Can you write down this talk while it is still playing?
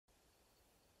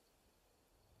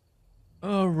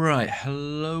Alright,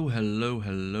 hello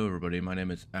everybody, my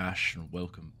name is Ash and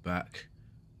welcome back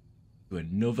to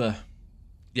no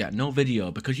video,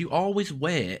 because you always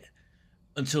wait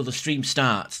until the stream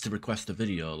starts to request a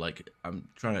video. Like, I'm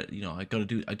trying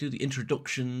to, I do the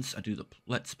introductions, I do the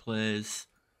let's plays.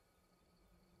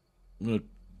 I'm gonna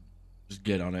just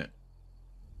get on it.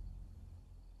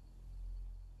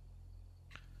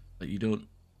 Like, you don't,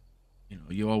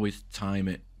 you always time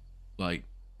it, like,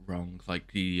 wrong. Like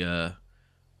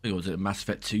I think it was a Mass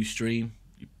Effect 2 stream.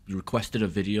 You requested a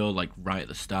video like right at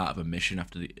the start of a mission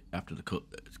after the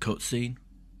cutscene.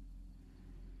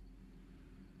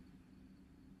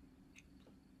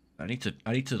 I need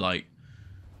to like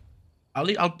I'll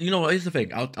you know what, here's the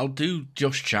thing. I'll do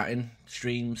just chatting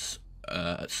streams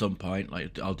at some point.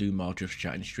 Like, I'll do more just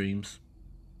chatting streams,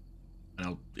 and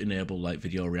I'll enable like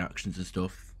video reactions and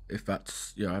stuff if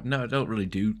that's, I don't really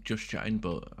do just chatting,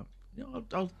 but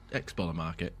I'll explore the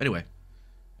market anyway.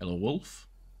 Hello, Wolf.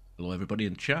 Hello, everybody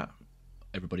in chat.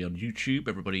 Everybody on YouTube.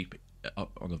 Everybody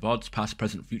on the VODs, past,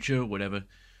 present, future, whatever.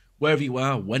 Wherever you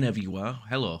are, whenever you are.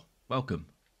 Hello. Welcome.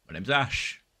 My name's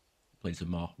Ash. Playing some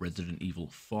more Resident Evil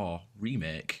 4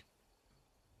 Remake.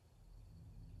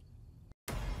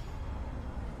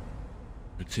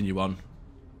 Continue on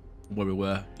where we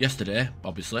were yesterday,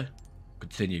 obviously.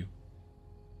 Continue.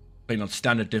 Playing on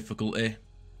standard difficulty.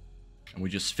 And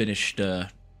we just finished the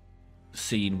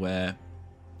scene where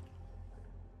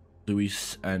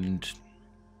Luis and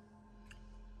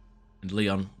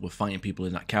Leon were fighting people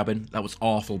in that cabin. That was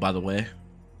awful, by the way.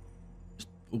 Just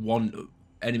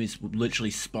enemies were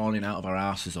literally spawning out of our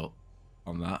asses up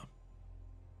on that.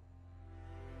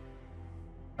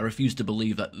 I refuse to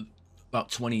believe that about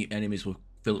 20 enemies were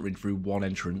filtering through one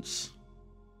entrance.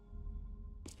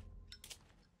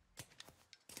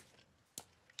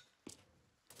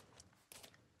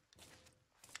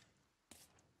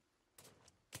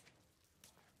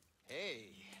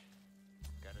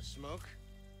 Smoke?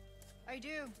 I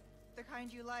do. The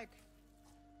kind you like.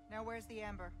 Now where's the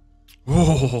amber?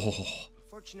 Oh.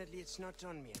 Fortunately, it's not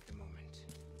on me at the moment.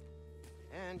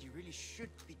 And you really should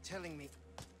be telling me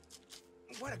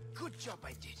what a good job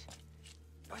I did.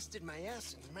 Busted my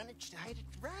ass and managed to hide it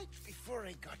right before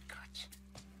I got caught.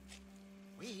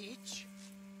 Which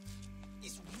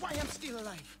is why I'm still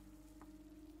alive.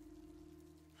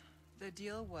 The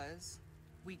deal was,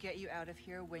 we get you out of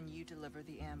here when you deliver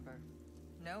the amber.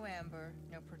 No amber,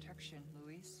 no protection,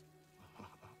 Luis.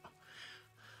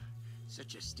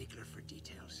 Such a stickler for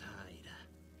details, Ida.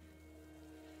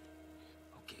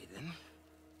 Okay, then.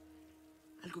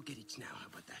 I'll go get it now. How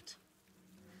about that?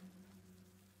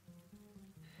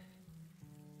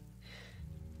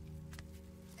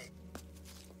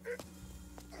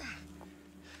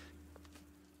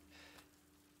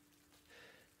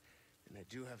 And I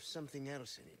do have something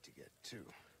else I need to get,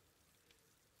 too.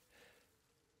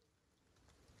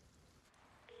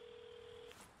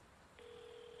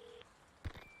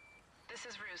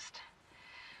 This is Roost.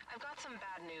 I've got some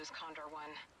bad news, Condor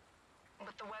One.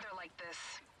 With the weather like this,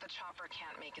 the chopper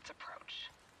can't make its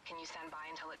approach. Can you stand by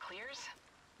until it clears?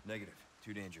 Negative.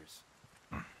 Too dangerous.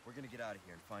 We're gonna get out of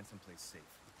here and find someplace safe.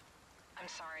 I'm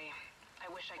sorry.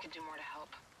 I wish I could do more to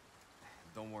help.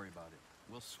 Don't worry about it.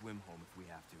 We'll swim home if we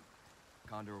have to.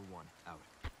 Condor 1, out.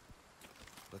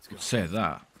 Let's go. Say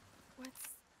that.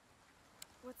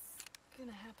 What's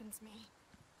gonna happen to me?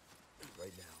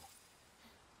 Right now.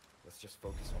 Let's just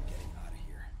focus on getting out of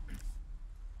here.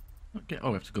 Okay.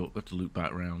 Oh, we have to loop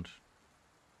back around.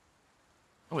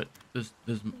 Oh wait, there's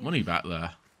money back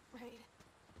there. Right.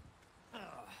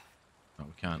 Oh,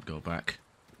 we can't go back.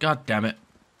 God damn it.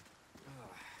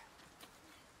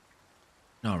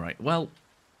 Alright, well,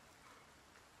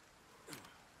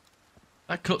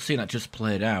 that cutscene that just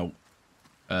played out,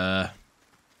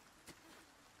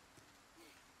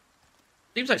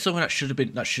 seems like something that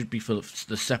should be for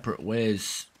the separate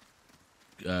ways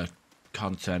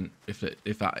content, if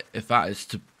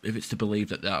it's to believe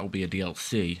that that'll be a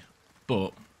DLC,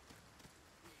 but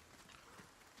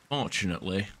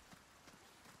fortunately,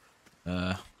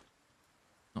 not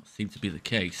seem to be the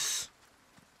case.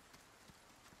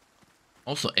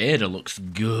 Also, Ada looks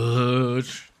good.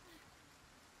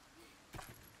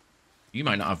 You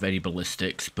might not have any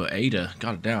ballistics, but Ada,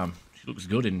 goddamn, she looks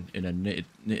good in a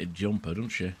knitted jumper, doesn't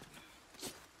she?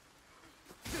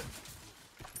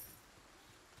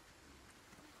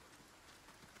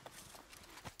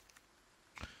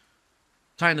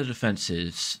 Tighten the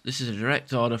defences. This is a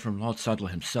direct order from Lord Sadler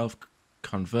himself.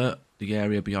 Convert the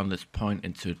area beyond this point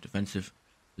into a defensive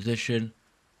position,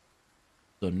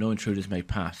 so no intruders may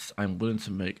pass. I am willing to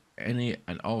make any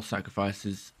and all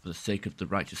sacrifices for the sake of the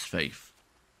righteous faith.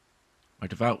 My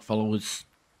devout followers,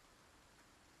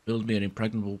 build me an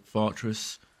impregnable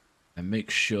fortress and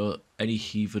make sure any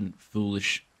heathen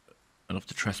foolish enough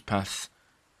to trespass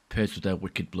pays with their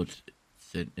wicked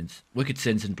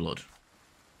sins and blood.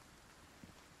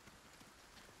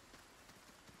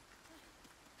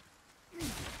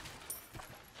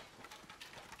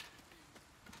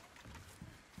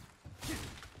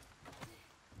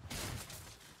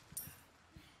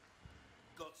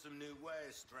 Got some new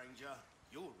wares, stranger.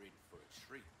 You're in for a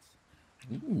treat.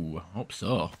 Ooh, I hope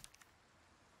so.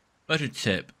 Budget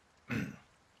tip.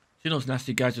 See those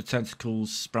nasty guys with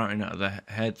tentacles sprouting out of their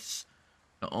heads?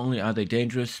 Not only are they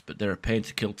dangerous, but they're a pain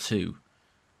to kill too.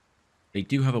 They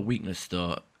do have a weakness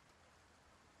though.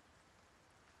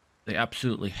 They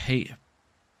absolutely hate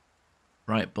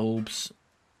bright bulbs,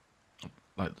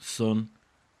 like the sun.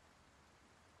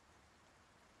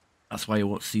 That's why you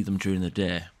won't see them during the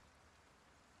day.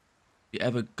 If you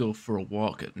ever go for a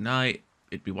walk at night,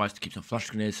 it'd be wise to keep some flash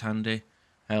grenades handy.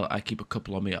 Hell, I keep a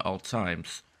couple on me at all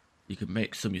times. You can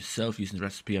make some yourself using the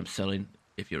recipe I'm selling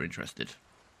if you're interested.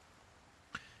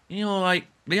 You know, like,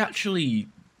 they actually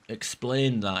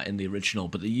explain that in the original,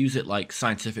 but they use it like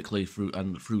scientifically through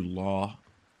law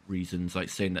reasons, like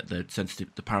saying that they're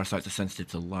sensitive, the parasites are sensitive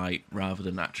to light, rather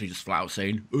than actually just flat out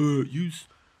saying, use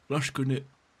flash grenade.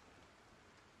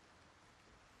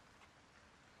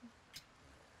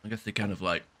 I guess they kind of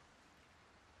like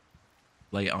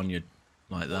lay it on you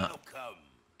like that.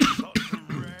 Welcome. Got some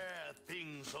rare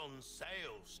things on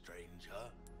sale,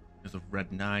 stranger. There's a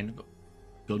red 9, got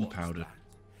gunpowder. What's that?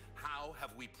 How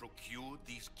have we procured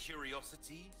these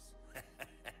curiosities?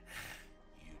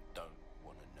 You don't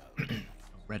want to know.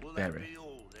 Red Will berry. that be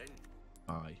all then?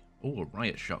 Aye. Oh, a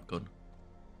riot shotgun.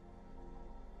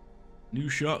 New That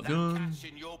shotgun. cash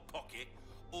in your pocket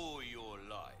or your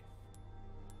life?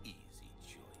 Easy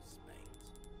choice, mate.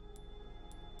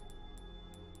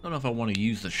 I don't know if I want to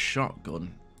use the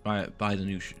shotgun. Buy the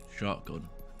new shotgun.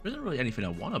 There isn't really anything I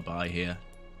want to buy here.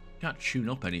 Can't tune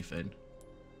up anything.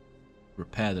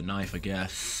 Repair the knife, I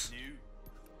guess. New?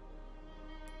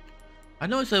 I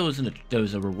noticed there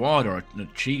was a reward or an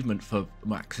achievement for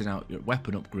maxing out your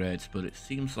weapon upgrades, but it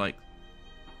seems like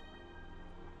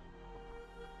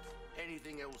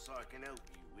Anything else I can help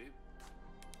you with?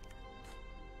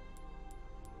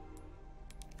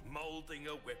 Molding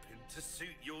a weapon to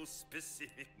suit your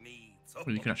specific needs. well,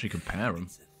 you can actually compare them.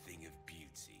 It's a thing of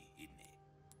beauty, isn't it?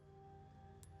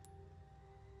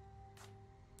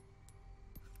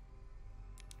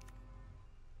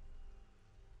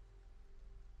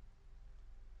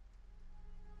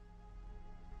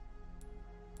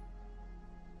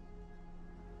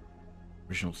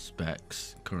 Original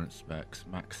specs, current specs,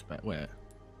 max spec. Where?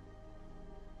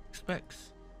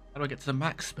 Specs. How do I get to the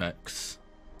max specs?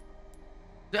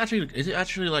 Is it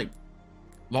actually like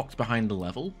locked behind the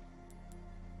level?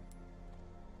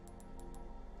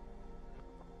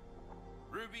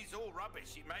 Ruby's all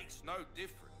rubbish. It makes no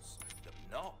difference. But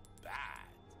not bad.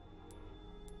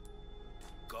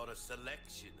 Got a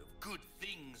selection of good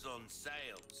things on sale,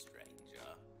 stranger.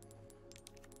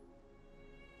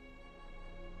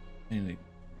 Anyway,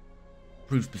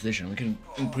 improve position. We can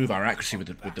improve our accuracy with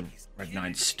the red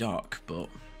 9 stock, but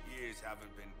Years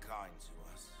haven't been kind to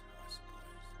us, I suppose.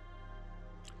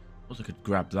 also could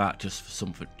grab that just for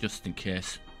something, just in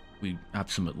case we have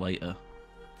something later.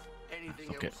 Anything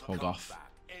Fuck it, else will hold come off.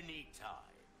 back anytime.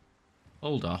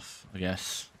 Hold off, I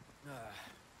guess.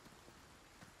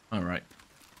 All right,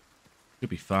 should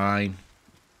be fine.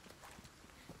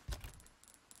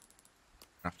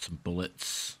 Craft some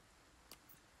bullets.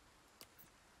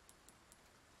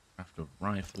 Craft a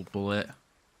rifle bullet,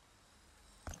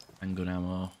 handgun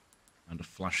ammo, and a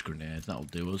flash grenade. That'll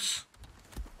do us.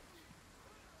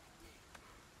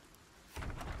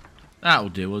 That'll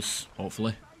do us,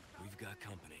 hopefully. We've got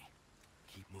company.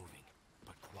 Keep moving,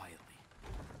 but quietly.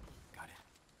 Got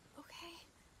it? Okay.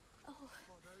 I'll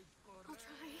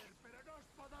try.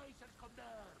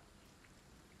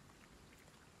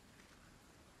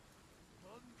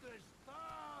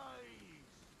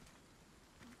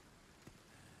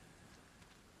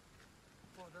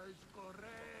 Podéis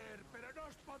correr, pero no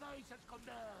os podéis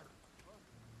esconder.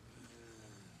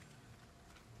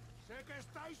 Sé que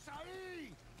estáis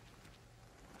ahí.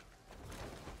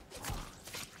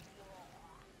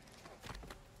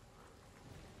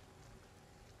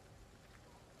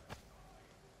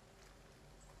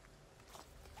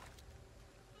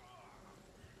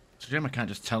 It's a shame I can't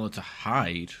just tell her to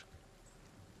hide.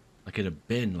 Like in a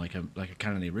bin, like I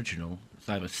can in the original. It's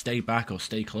either stay back or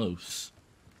stay close.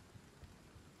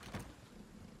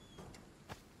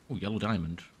 Oh, yellow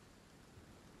diamond.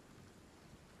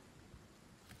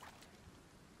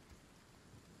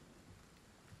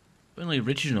 In the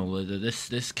original,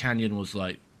 this canyon was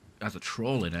like has a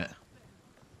troll in it.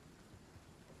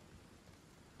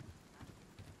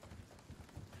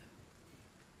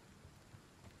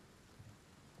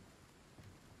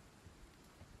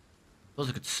 Suppose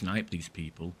I could snipe these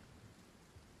people.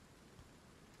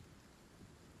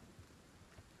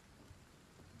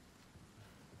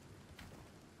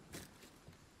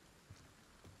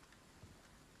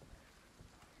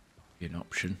 Be an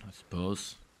option, I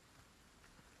suppose.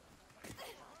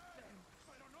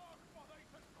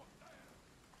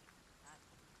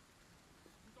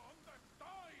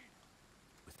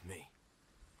 With me.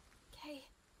 Okay.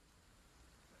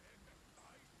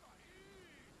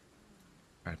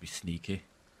 Trying to be sneaky.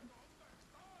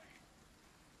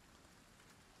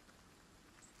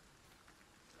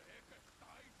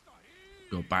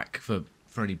 Go back for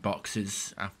any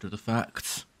boxes after the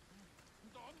fact.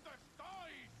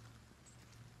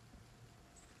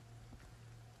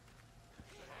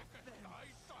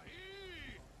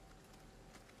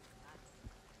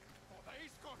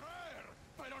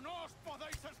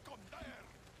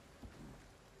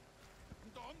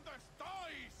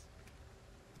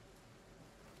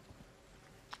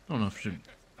 I don't know if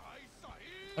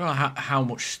I don't know how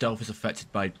much stealth is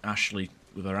affected by Ashley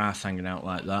with her ass hanging out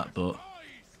like that, but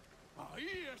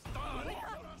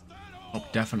oh,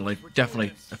 definitely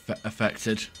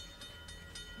affected.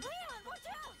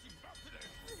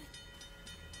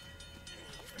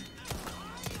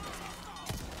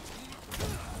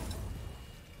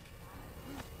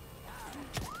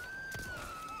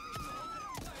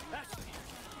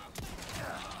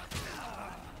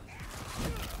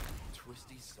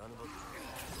 Twisty son of a...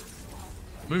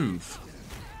 Move.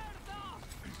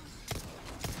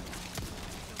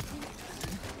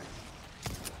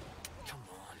 Come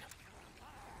on.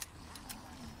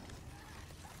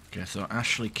 Okay, so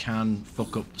Ashley can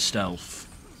fuck up the stealth.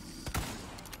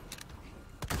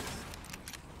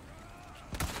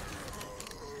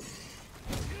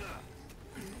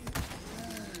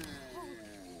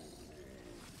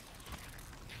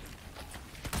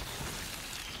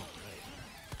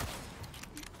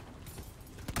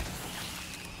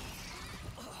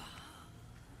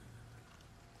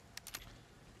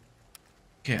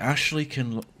 Okay, Ashley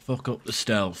can fuck up the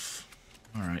stealth.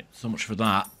 Alright, so much for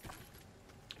that.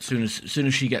 As soon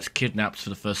as she gets kidnapped for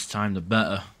the first time, the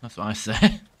better. That's what I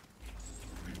say.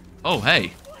 Oh,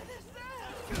 hey.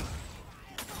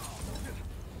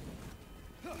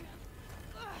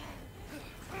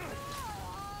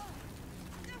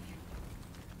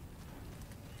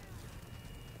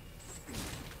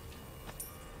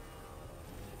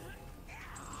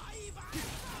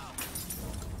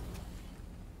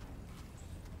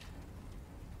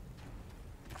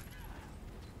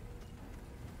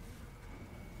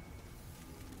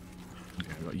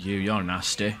 You're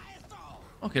nasty.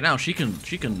 Okay, now she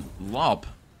can lob.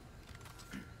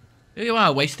 Here you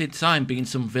are, wasted time being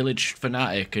some village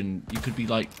fanatic, and you could be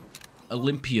like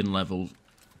Olympian level.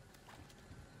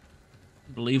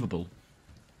 Unbelievable.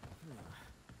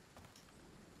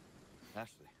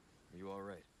 Ashley, are you all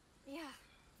right? Yeah,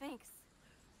 thanks.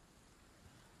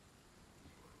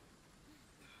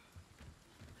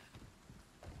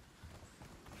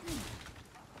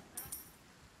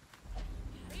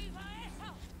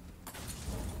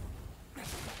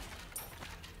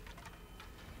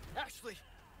 Ashley!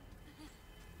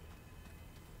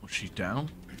 Was she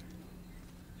down?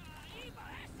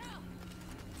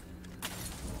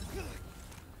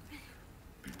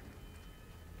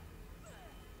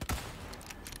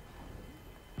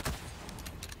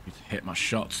 Need to hit my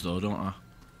shots though, don't I?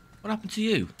 What happened to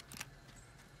you?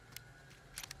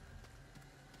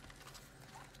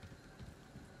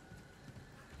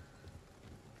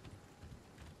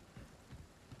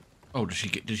 Oh, does she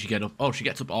get up? Oh, she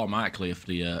gets up automatically if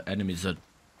the enemies are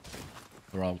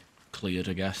all cleared,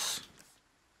 I guess.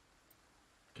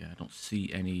 Okay, I don't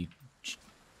see any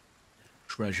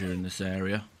treasure in this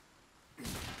area.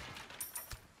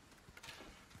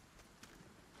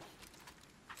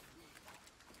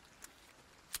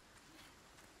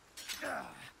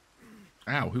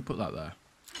 Ow, who put that there?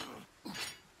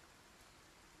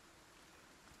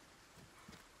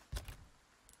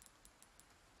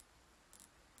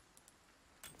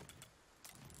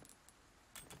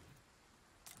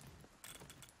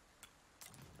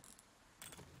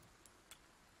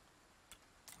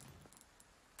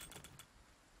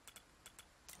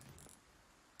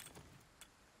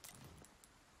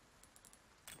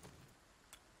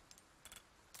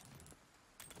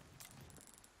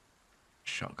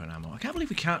 Shotgun ammo. I can't believe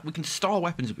we can store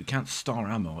weapons but we can't store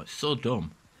ammo. It's so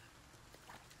dumb.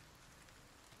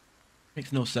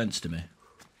 Makes no sense to me.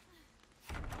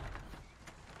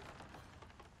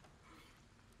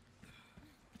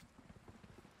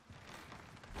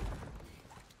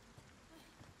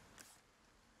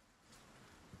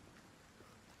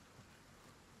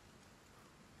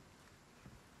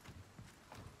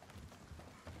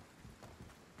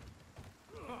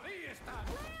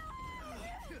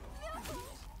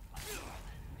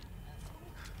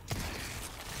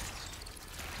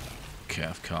 Okay,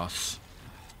 of course.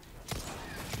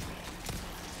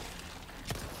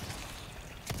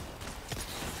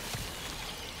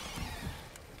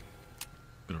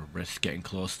 Gonna risk getting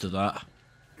close to that.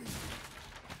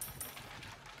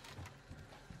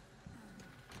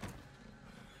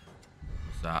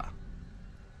 What's that?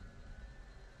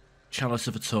 Chalice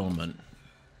of Atonement.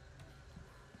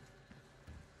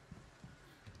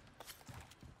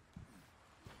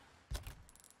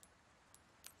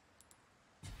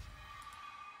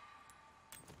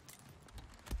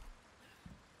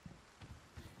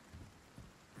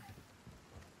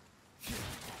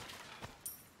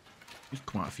 There's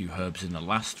quite a few herbs in the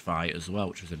last fight as well,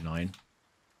 which was annoying.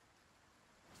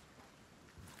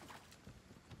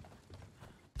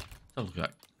 Oh, look at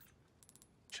that.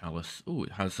 Chalice. Oh,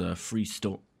 it has three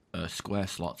square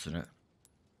slots in it.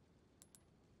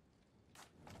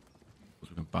 So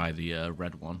we can buy the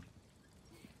red one.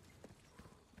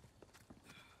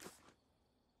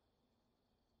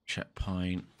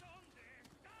 Checkpoint.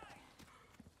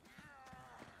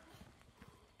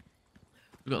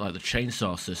 We've got like the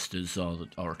Chainsaw Sisters or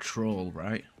a troll,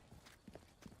 right?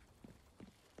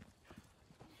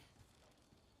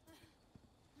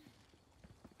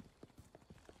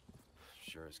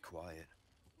 Sure is quiet.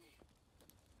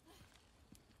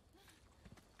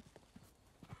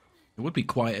 It would be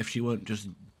quiet if she weren't just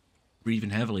breathing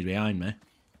heavily behind me.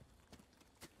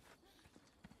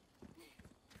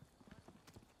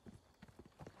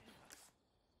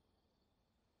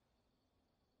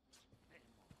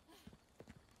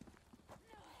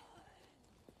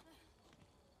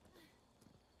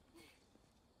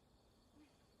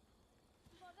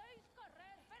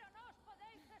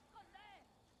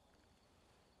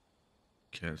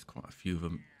 Okay, there's quite a few of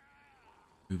them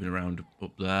moving around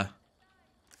up there.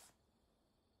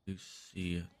 You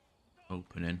see an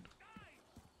opening.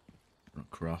 Run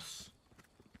across.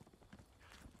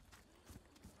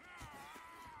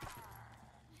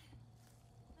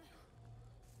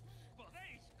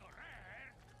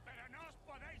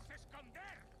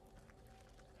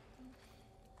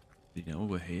 You know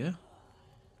we're here?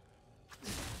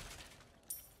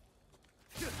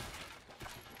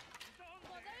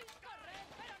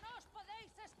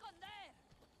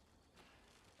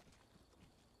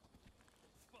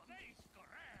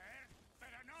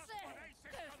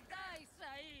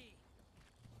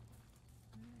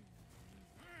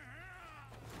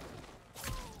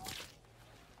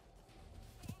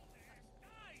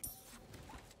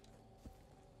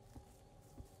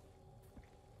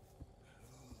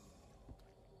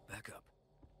 Back up.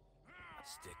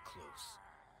 Stick close.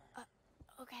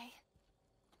 Okay.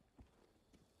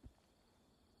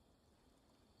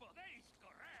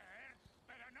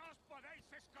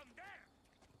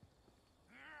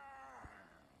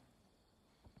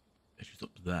 She's up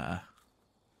there.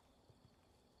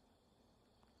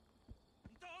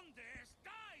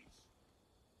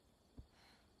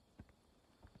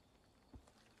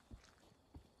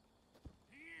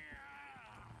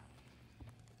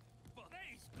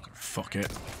 Fuck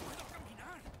it.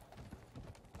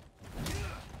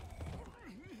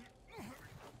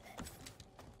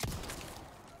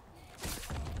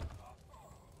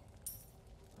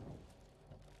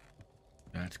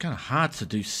 Yeah, it's kind of hard to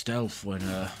do stealth when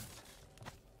I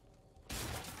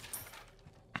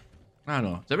don't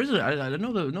know. There is I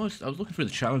know I was looking through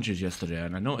the challenges yesterday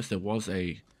and I noticed there was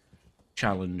a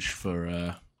challenge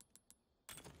for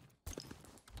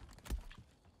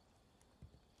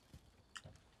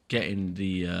getting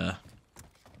the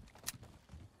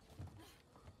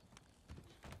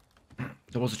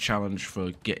there was a challenge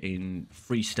for getting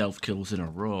 3 stealth kills in a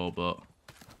row, but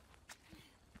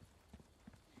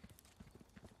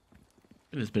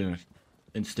there's been an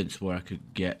instance where I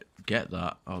could get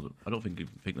that. Oh, I don't think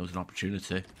there was an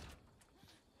opportunity.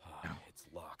 It's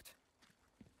locked.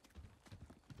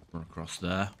 Run across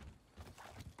there.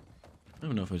 I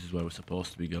don't know if this is where we're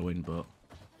supposed to be going, but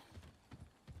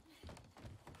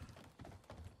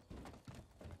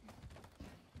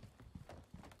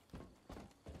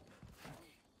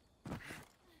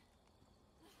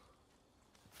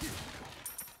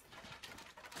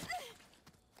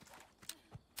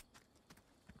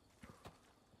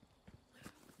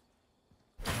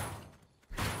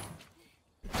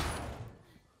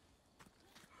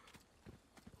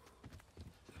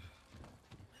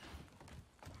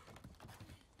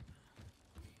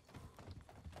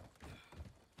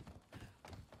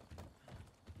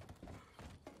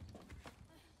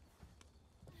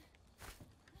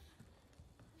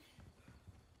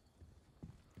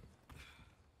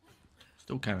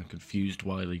still kind of confused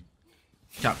why the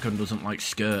Capcom doesn't like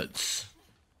skirts.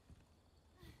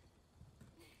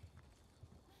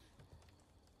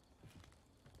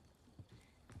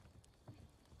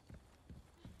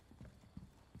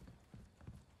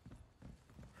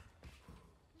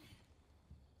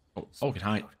 Oh, we can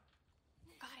hide. Got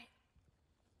it.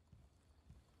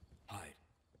 Hide.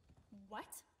 What?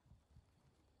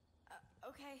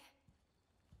 Okay.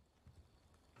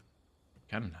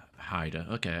 Can hide her.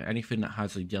 Okay, anything that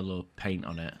has a yellow paint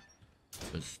on it.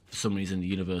 Because for some reason the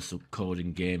universal code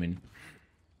in gaming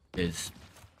is...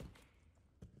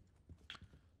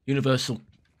 Universal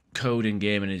code in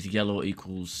gaming is yellow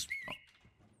equals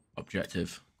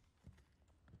objective.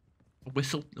 A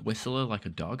whistler like a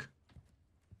dog.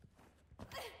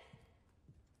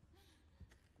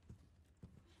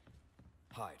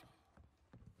 Hide.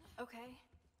 Okay.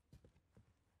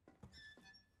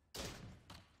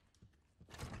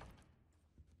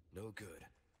 No good.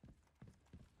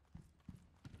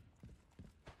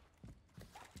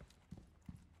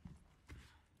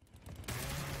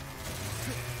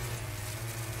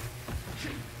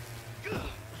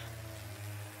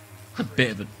 A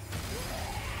bit of a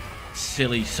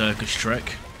silly circus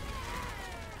trick.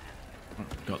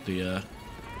 Got the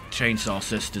chainsaw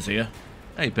sisters here.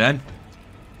 Hey Ben.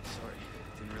 Sorry,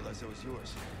 didn't realize that was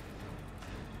yours.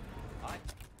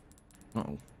 Uh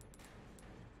oh.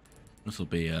 This'll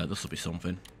be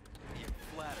something. Get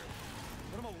flatter.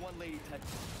 What am a one-lady type?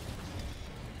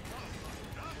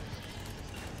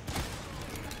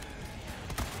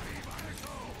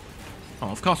 Oh,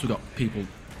 of course we've got people.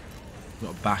 We've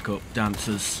got backup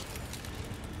dancers.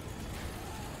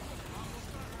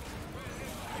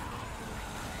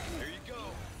 There you go.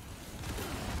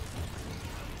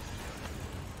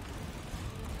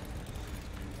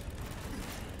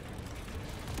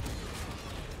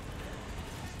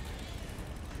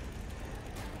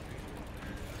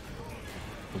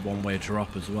 The one-way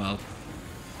drop as well.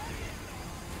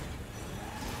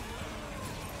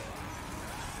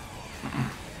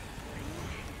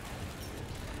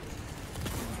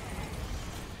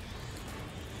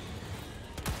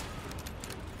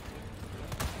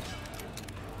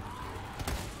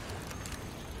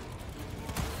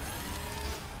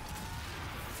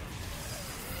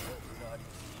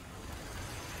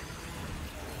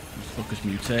 This fucker's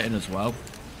mutating as well.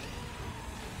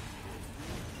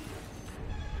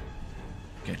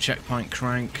 Get checkpoint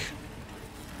crank.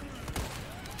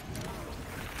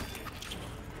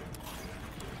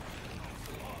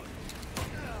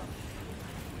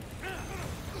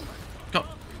 God,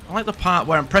 I like the part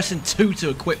where I'm pressing 2 to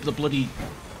equip the bloody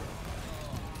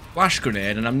flash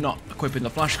grenade and I'm not equipping the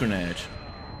flash grenade.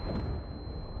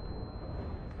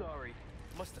 Sorry.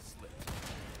 Must have slipped.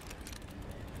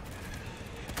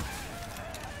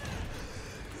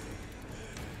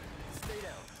 Stay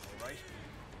down, all right?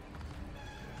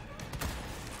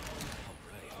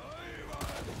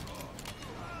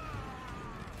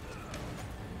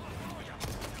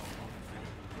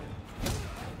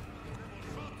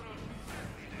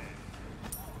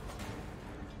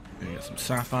 We get some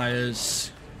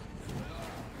sapphires.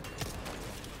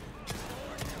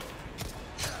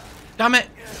 Damn it!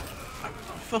 I'm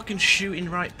fucking shooting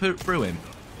right through him.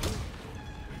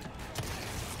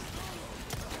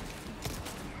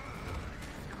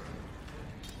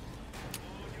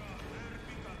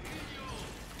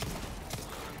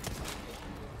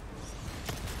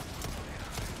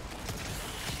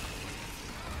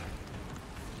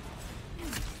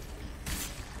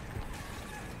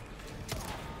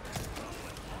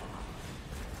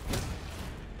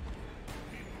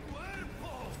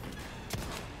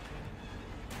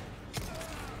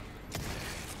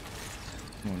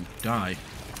 Come on, die.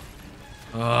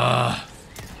 Ugh.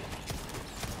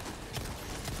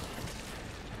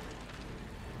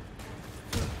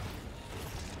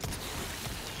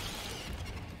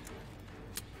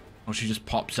 Oh, she just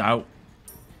pops out.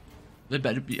 They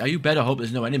better be, you better hope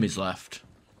there's no enemies left.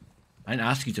 I didn't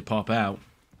ask you to pop out.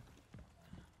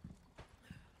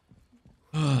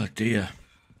 Oh dear.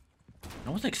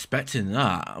 I wasn't expecting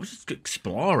that. I was just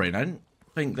exploring. I didn't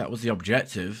think that was the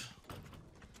objective.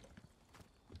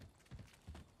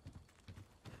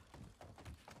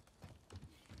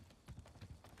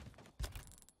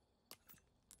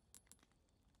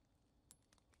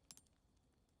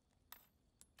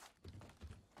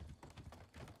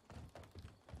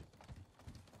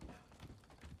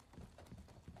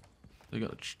 They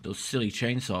got those silly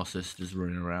chainsaw sisters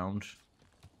running around.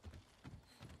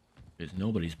 It's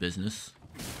nobody's business.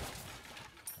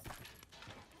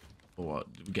 Or what?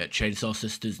 We get chainsaw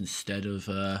sisters instead of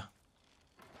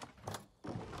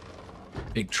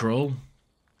Big Troll.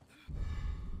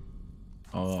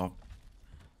 Or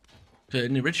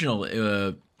in the original,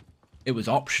 it was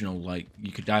optional. Like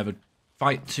you could either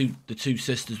fight the two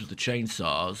sisters with the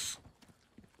chainsaws,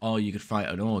 or you could fight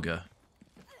an ogre.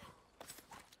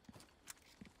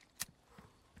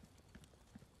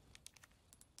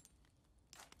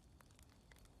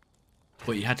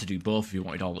 But you had to do both if you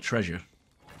wanted all the treasure.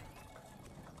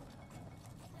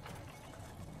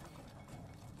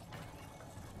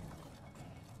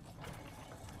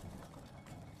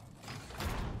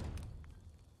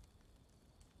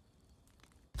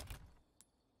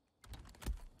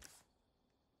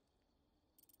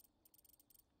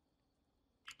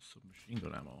 Some machine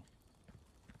gun ammo.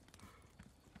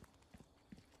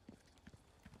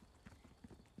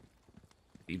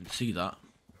 Even see that.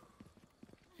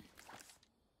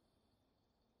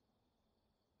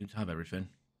 Seem to have everything.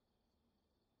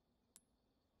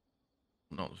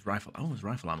 No, it was rifle. Oh, it was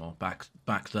rifle ammo back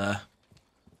there.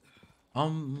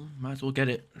 Might as well get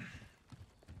it.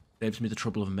 Saves me the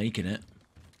trouble of making it.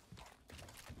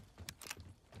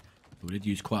 We did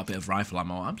use quite a bit of rifle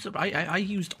ammo. I'm surprised. I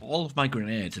used all of my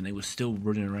grenades and they were still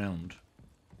running around.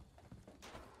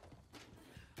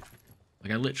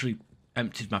 Like I literally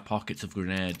emptied my pockets of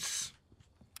grenades.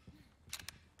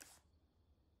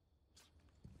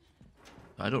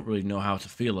 I don't really know how to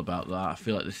feel about that. I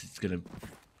feel like this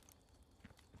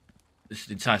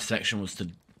entire section was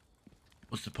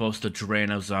supposed to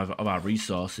drain us of our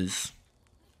resources.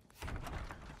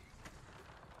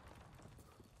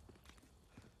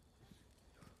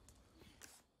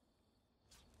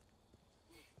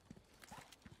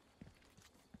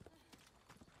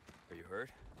 Are you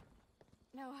hurt?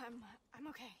 No, I'm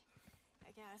okay.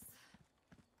 I guess.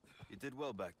 You did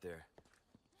well back there.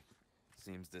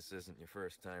 Seems this isn't your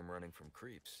first time running from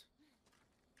creeps.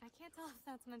 I can't tell if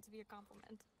that's meant to be a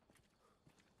compliment.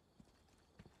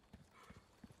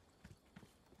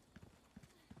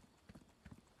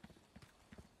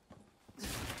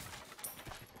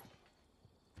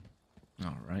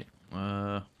 All right.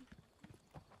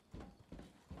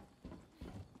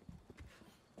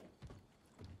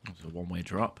 It's a one-way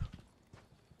drop.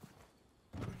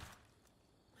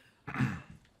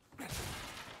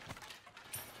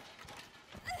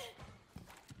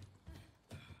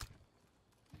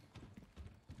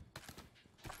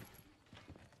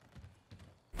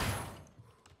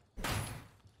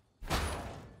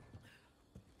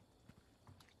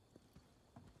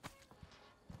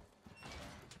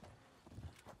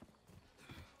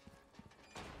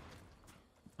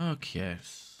 Okay,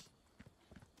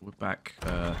 we're back.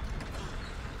 All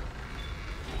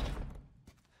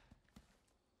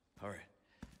right,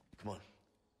 come on.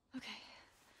 Okay.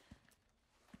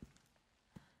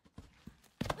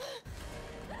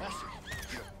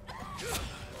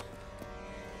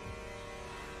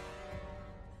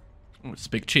 Oh, it's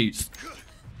big cheese.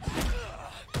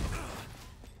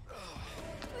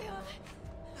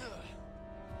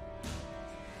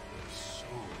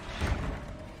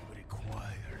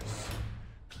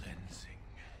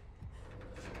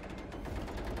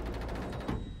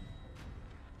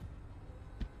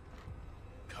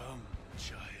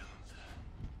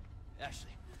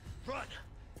 Ashley, run!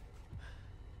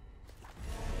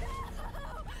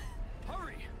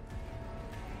 Hurry!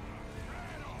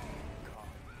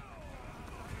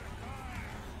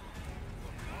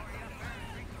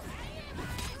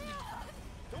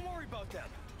 Don't worry about them.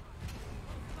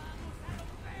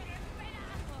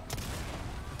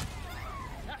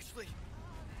 Ashley!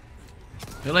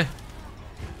 Really?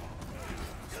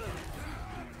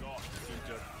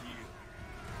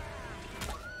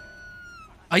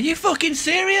 Are you fucking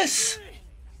serious?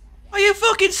 Are you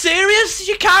fucking serious?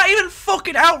 You can't even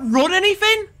fucking outrun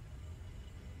anything?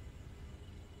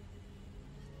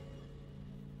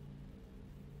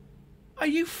 Are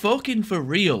you fucking for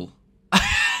real?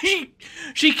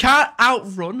 She can't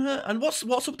outrun her. And what's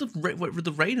up with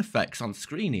the rain effects on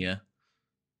screen here?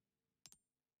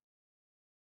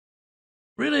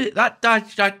 Really?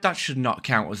 That should not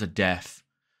count as a death.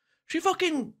 She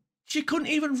couldn't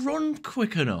even run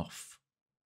quick enough.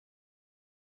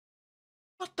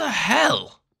 What the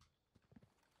hell?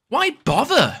 Why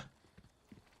bother?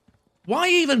 Why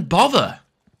even bother?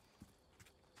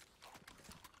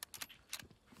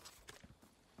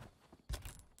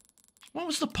 What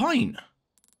was the point?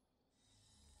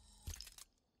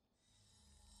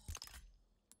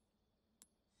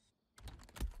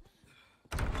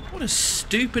 What a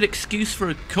stupid excuse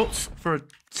for a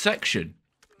section.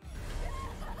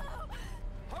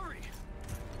 Hurry!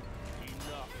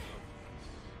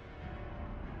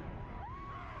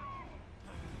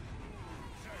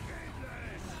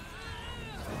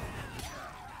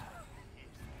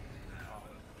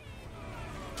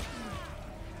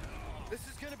 This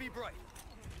is gonna be bright.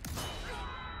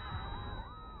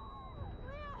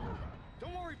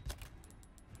 Don't worry.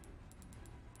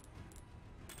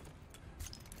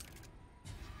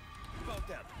 About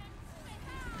them.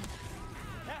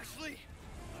 Ashley!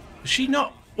 Is she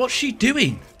not? What's she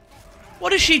doing?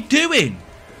 What is she doing?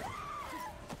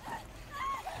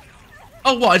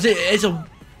 Oh, what is it? It's a...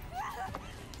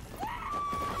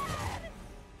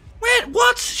 Wait,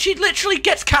 what? She literally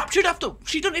gets captured after...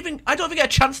 She don't even... I don't even get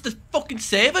a chance to fucking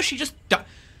save her. She just...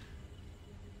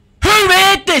 Who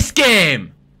made this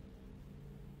game?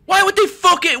 Why would they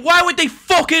fuck it? Why would they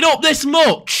fuck it up this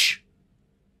much?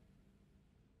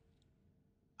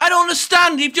 I don't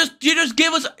understand. You just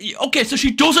give us... Okay, so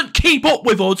she doesn't keep up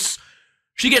with us.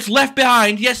 She gets left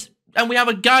behind, yes, and we have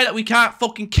a guy that we can't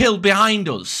fucking kill behind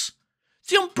us. It's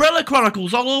the Umbrella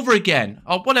Chronicles all over again.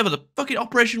 Or whatever, the fucking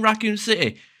Operation Raccoon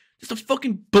City. Just a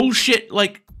fucking bullshit,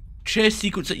 like, chase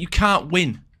sequence that you can't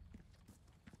win.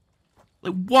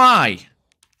 Like, why?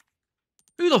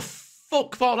 Who the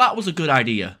fuck thought that was a good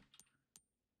idea?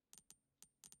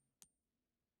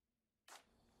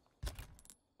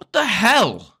 What the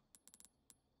hell?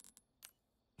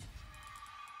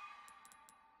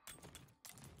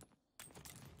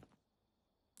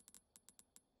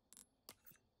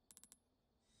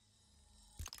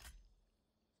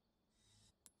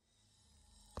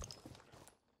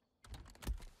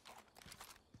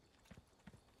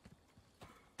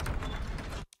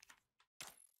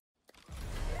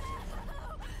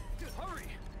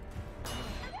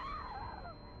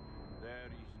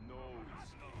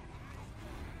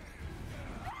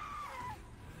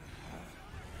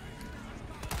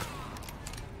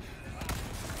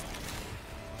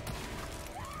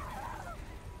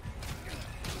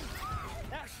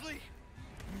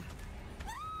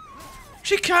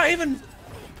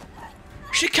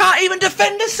 She can't even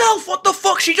defend herself. What the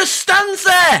fuck? She just stands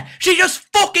there. She just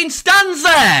fucking stands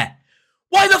there.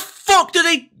 Why the fuck do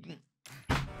they...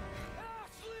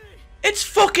 It's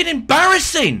fucking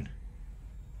embarrassing.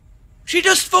 She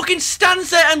just fucking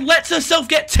stands there and lets herself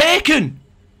get taken.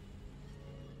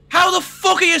 How the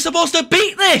fuck are you supposed to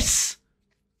beat this?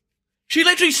 She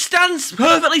literally stands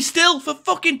perfectly still for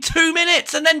fucking 2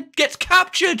 minutes and then gets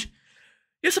captured.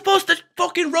 You're supposed to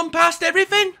fucking run past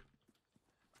everything?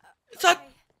 It's like...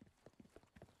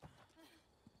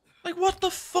 Like, what the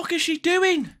fuck is she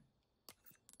doing?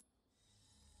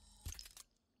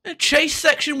 A chase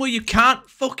section where you can't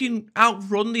fucking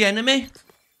outrun the enemy?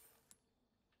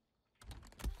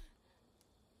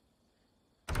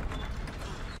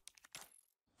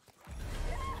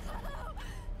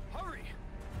 Hurry!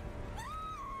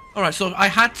 Alright, so I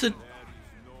had to...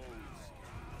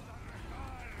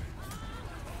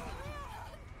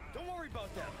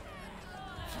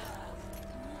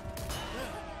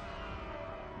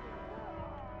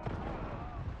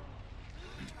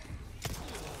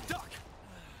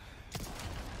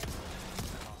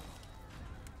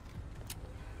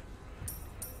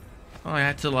 I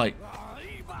had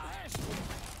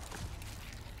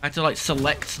to like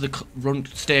select the run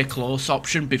stay close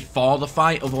option before the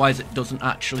fight, otherwise it doesn't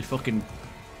actually fucking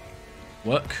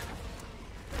work.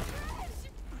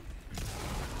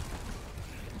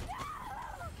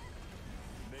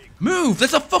 Move!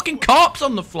 There's a fucking corpse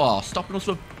on the floor stopping us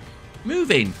from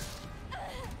moving.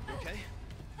 Okay?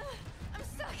 I'm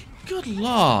stuck. Good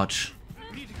lord.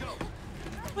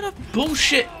 What a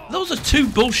bullshit. Those are 2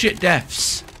 bullshit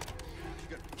deaths.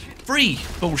 3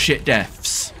 bullshit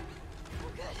deaths.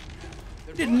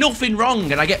 Did nothing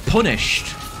wrong and I get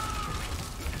punished.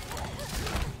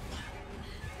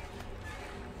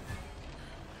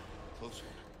 Close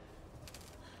one.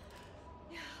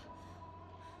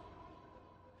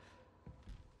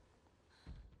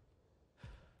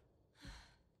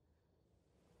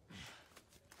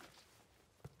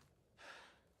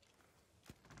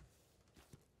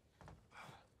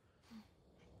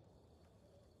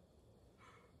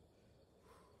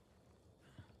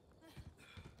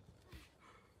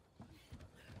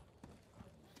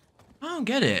 I don't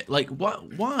get it. Like,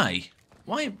 what? Why?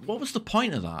 Why? What was the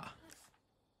point of that?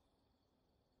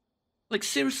 Like,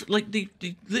 seriously, like, they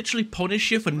literally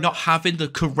punish you for not having the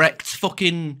correct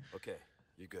fucking... Okay,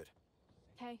 you're good.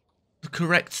 Hey. The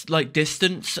correct, like,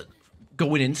 distance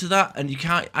going into that, and you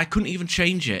can't... I couldn't even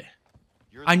change it.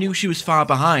 I knew she was far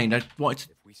behind. I wanted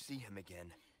to... If we see him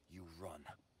again, you run.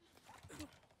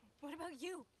 What about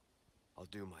you? I'll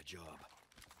do my job.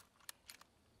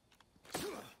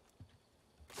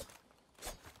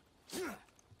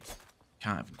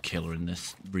 Can't even kill her in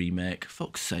this remake.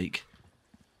 Fuck's sake.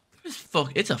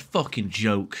 It's a fucking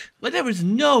joke. Like, there is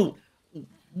no...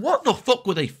 What the fuck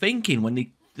were they thinking when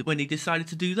they decided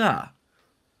to do that?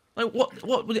 Like,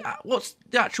 what's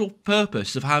the actual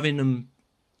purpose of having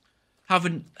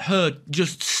her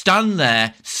just stand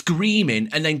there screaming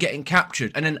and then getting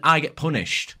captured and then I get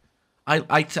punished?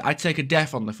 I take a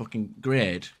death on the fucking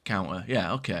grade counter.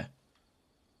 Yeah, okay.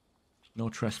 No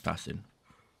trespassing.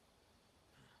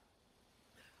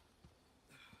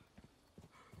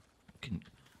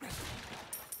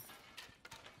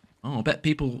 Oh, I bet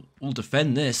people will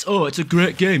defend this. Oh, it's a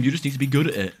great game. You just need to be good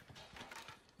at it.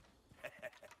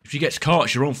 If she gets caught,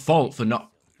 it's your own fault for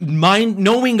not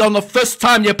knowing on the first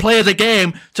time you play the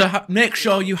game to make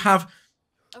sure you have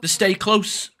the stay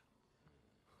close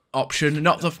option,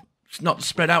 not the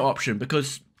spread out option,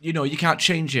 because you know you can't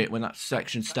change it when that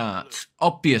section starts.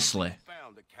 Obviously,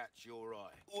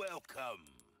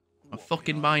 a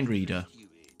fucking mind reader.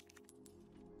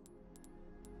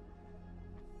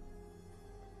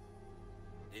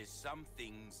 There's some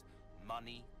things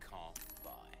money can't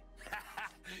buy.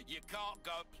 You can't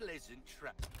go pleasant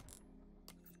trap.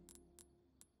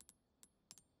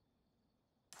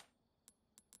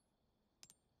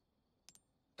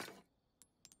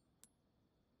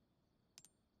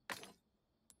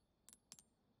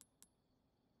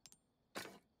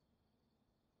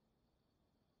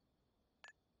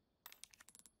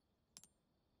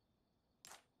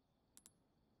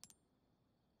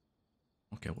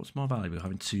 Okay, what's more valuable?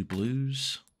 Having 2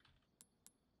 blues?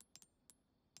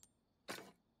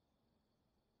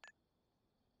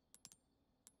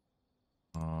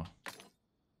 Oh.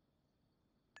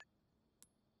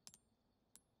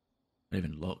 Don't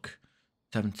even look.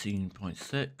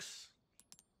 17.6.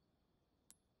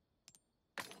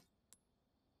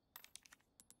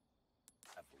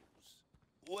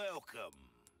 Welcome.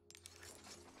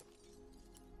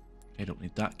 Okay, don't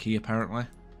need that key apparently.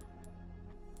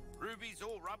 Ruby's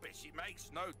all rubbish. It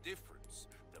makes no difference.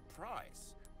 The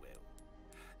price, well,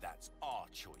 that's our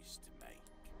choice to make.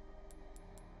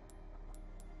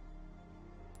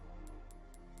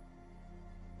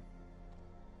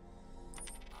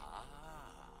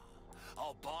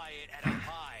 I'll buy it at a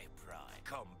high price.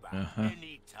 Come back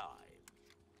anytime.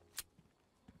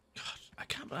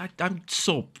 I'm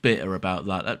so bitter about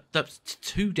that. That's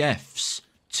 2 deaths.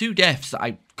 2 deaths that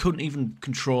I couldn't even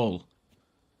control.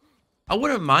 I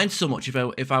wouldn't mind so much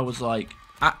if I was like,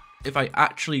 if I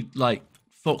actually like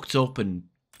fucked up and,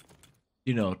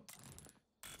 you know.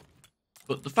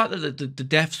 But the fact that the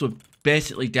deaths were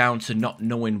basically down to not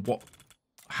knowing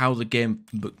how the game,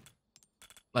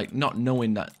 like not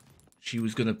knowing that she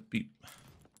was gonna be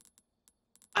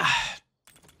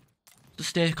to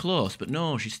stay close, but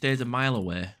no, she stays a mile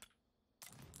away.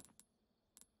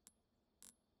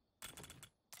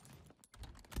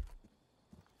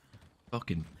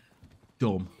 Fucking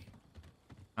dumb.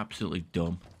 Absolutely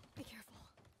dumb. Be careful.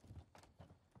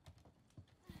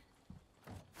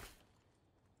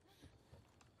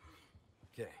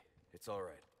 Okay, it's all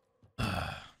right.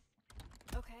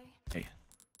 Okay. Hey.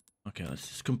 Okay, let's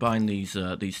just combine these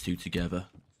 2 together.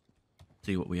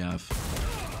 See what we have.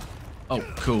 Oh,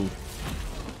 cool.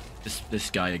 This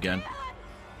guy again.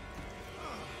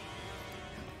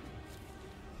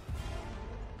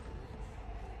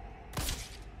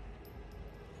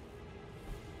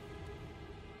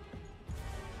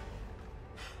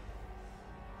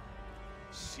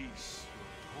 Cease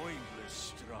your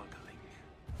pointless struggling.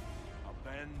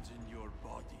 Abandon your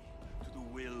body to the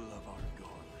will of our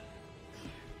God.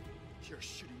 You're a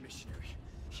shitty missionary.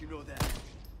 You know that.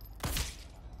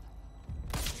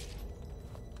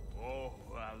 Oh,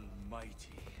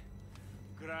 Almighty,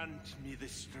 grant me the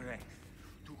strength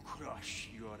to crush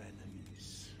your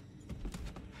enemies.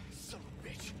 Son of a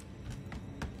bitch.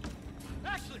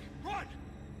 Ashley, run!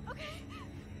 Okay.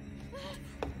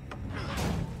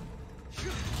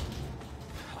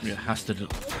 Yeah, has to.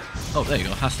 Oh, there you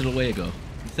go. Has to the way you go.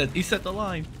 He said the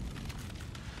line.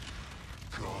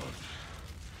 God,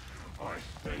 I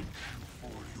thank you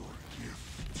for your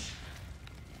gift.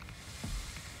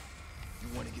 You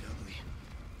want to get ugly?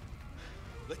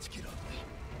 Let's get ugly.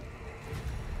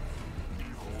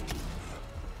 Behold,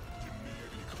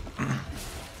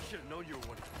 Should have known you were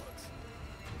one of the bugs.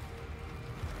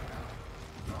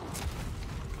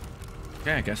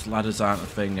 Okay, I guess ladders aren't a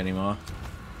thing anymore.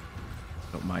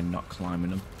 Don't mind not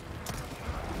climbing them.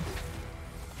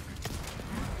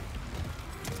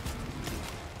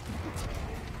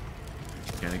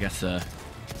 Okay, I guess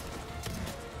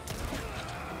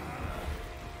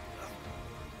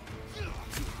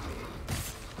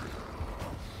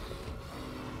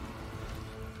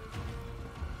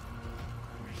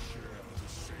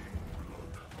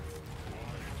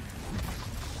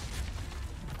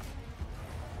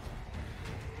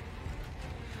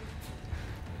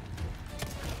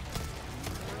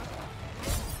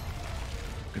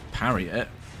could parry it,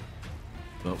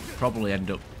 but we'll probably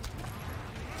end up.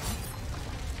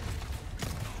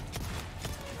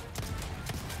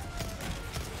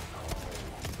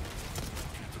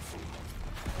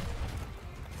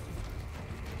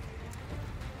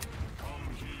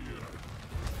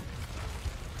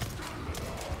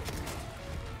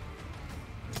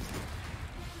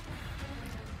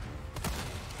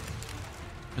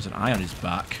 There's an eye on his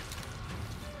back.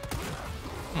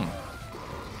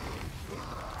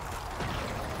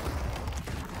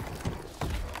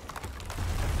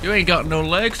 You ain't got no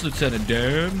legs, Lieutenant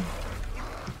Dan.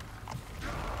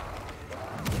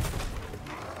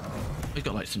 He's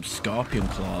got like some scorpion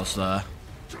claws there.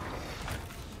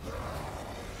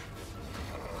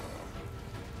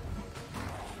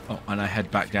 Oh, and I head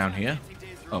back down here.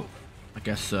 Oh, I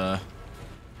guess I'm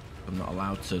not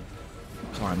allowed to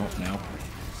climb up now.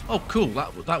 Oh, cool.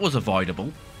 That was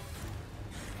avoidable.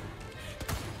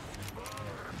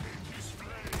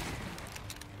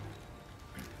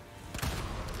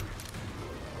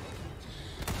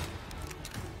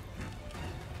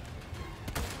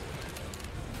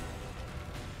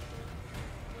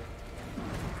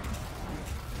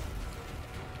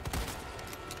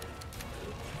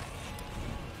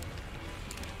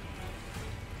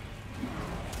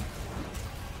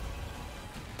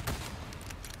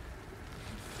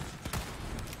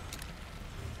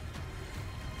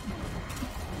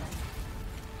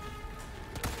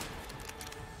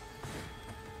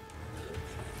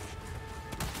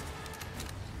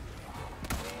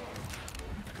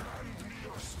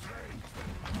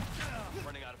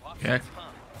 Okay.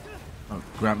 Oh,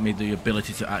 grant me the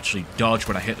ability to actually dodge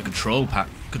when I hit the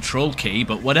control key,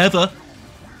 but whatever.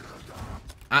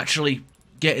 Actually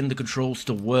getting the controls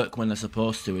to work when they're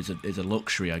supposed to is a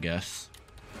luxury, I guess.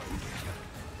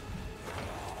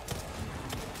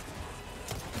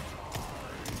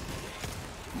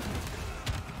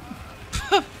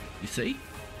 You see?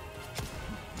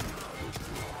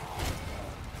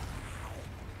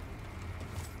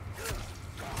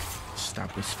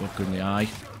 Stab this fucker in the eye.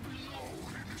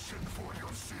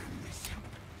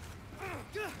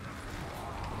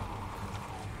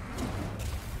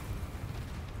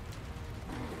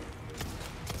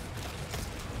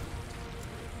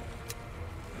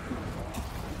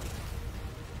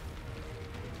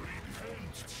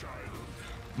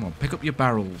 Come on, pick up your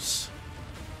barrels.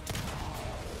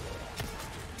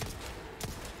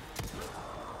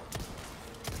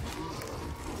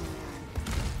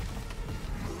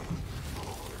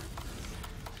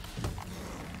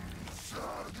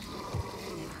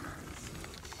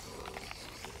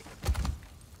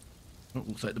 Oh,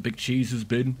 looks like the big cheese has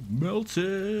been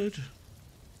melted.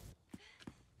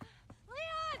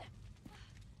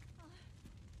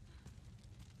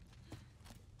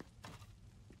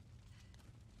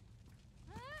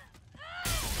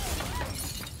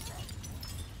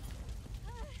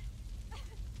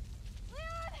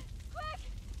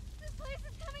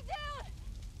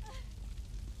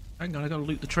 Hang on, I gotta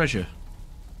loot the treasure.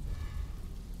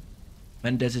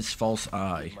 Mendez's false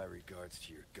eye. My regards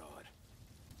to your god.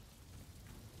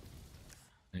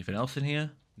 Anything else in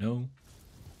here? No.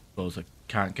 Suppose I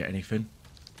can't get anything.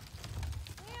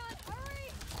 Leon,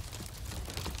 hurry!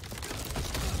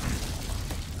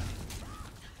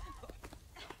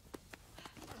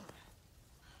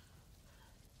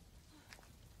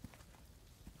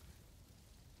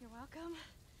 You're welcome.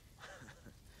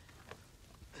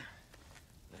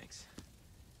 Thanks.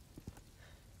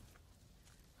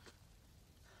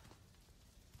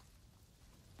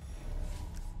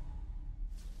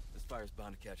 This fire's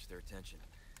bound to catch their attention.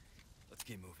 Let's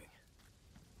keep moving.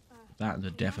 That and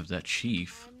the death of that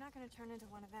chief. I'm not gonna turn into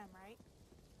one of them, right?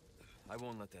 I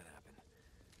won't let that happen.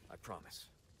 I promise.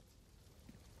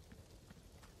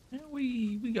 Yeah,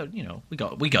 we got, you know, we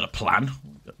got a plan.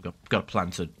 We got a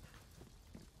plan to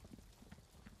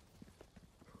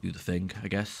do the thing, I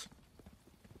guess.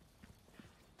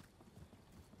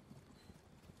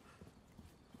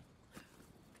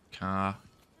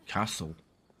 Castle.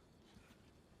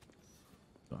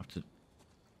 Do I have to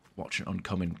watch an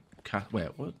oncoming wait,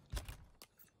 what?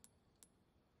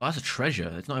 Oh, that's a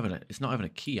treasure. It's not even a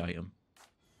key item.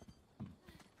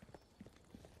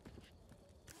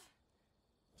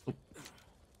 Oh,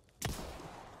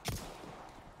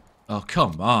 oh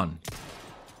come on.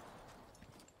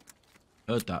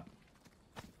 Heard that.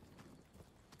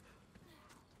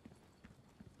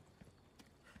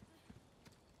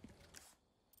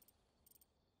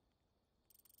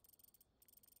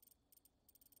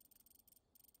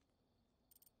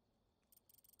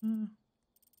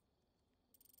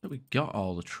 We got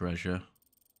all the treasure.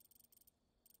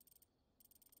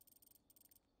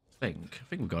 I think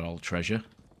we got all the treasure.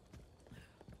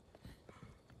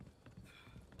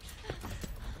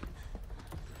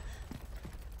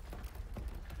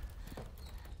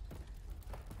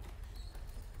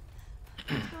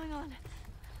 What's going on?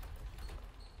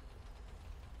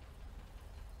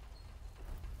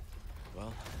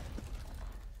 Well,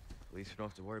 at least we don't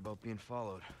have to worry about being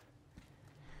followed.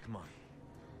 Come on.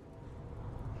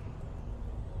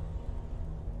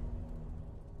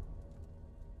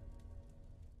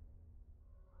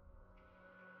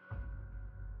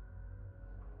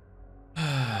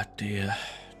 dear.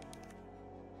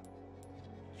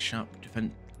 Sharp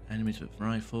defend enemies with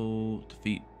rifle.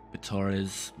 Defeat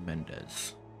Torres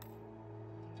Mendez.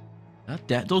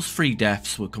 Those 3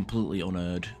 deaths were completely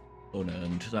unearned.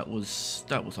 That was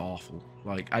awful.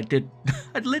 Like I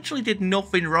literally did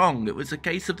nothing wrong. It was a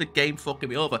case of the game fucking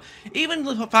me over. Even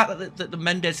the fact that the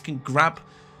Mendez can grab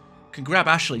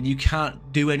Ashley and you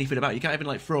can't do anything about it. You can't even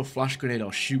like throw a flash grenade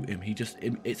or shoot him.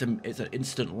 It's an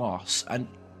instant loss. And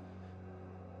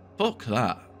fuck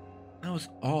that. That was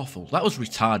awful. That was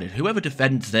retarded. Whoever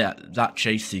defends that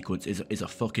chase sequence is a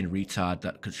fucking retard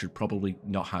that should probably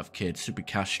not have kids. Should be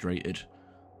castrated.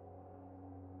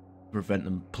 Prevent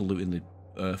them polluting the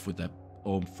earth with their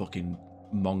own fucking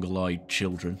mongoloid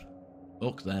children.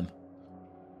 Fuck them.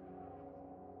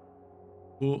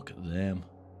 Fuck them.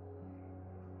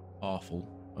 Awful.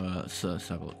 Let's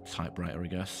have a typewriter, I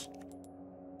guess.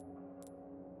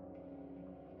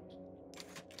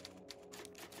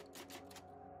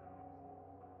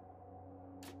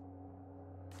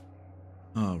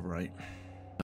 All right.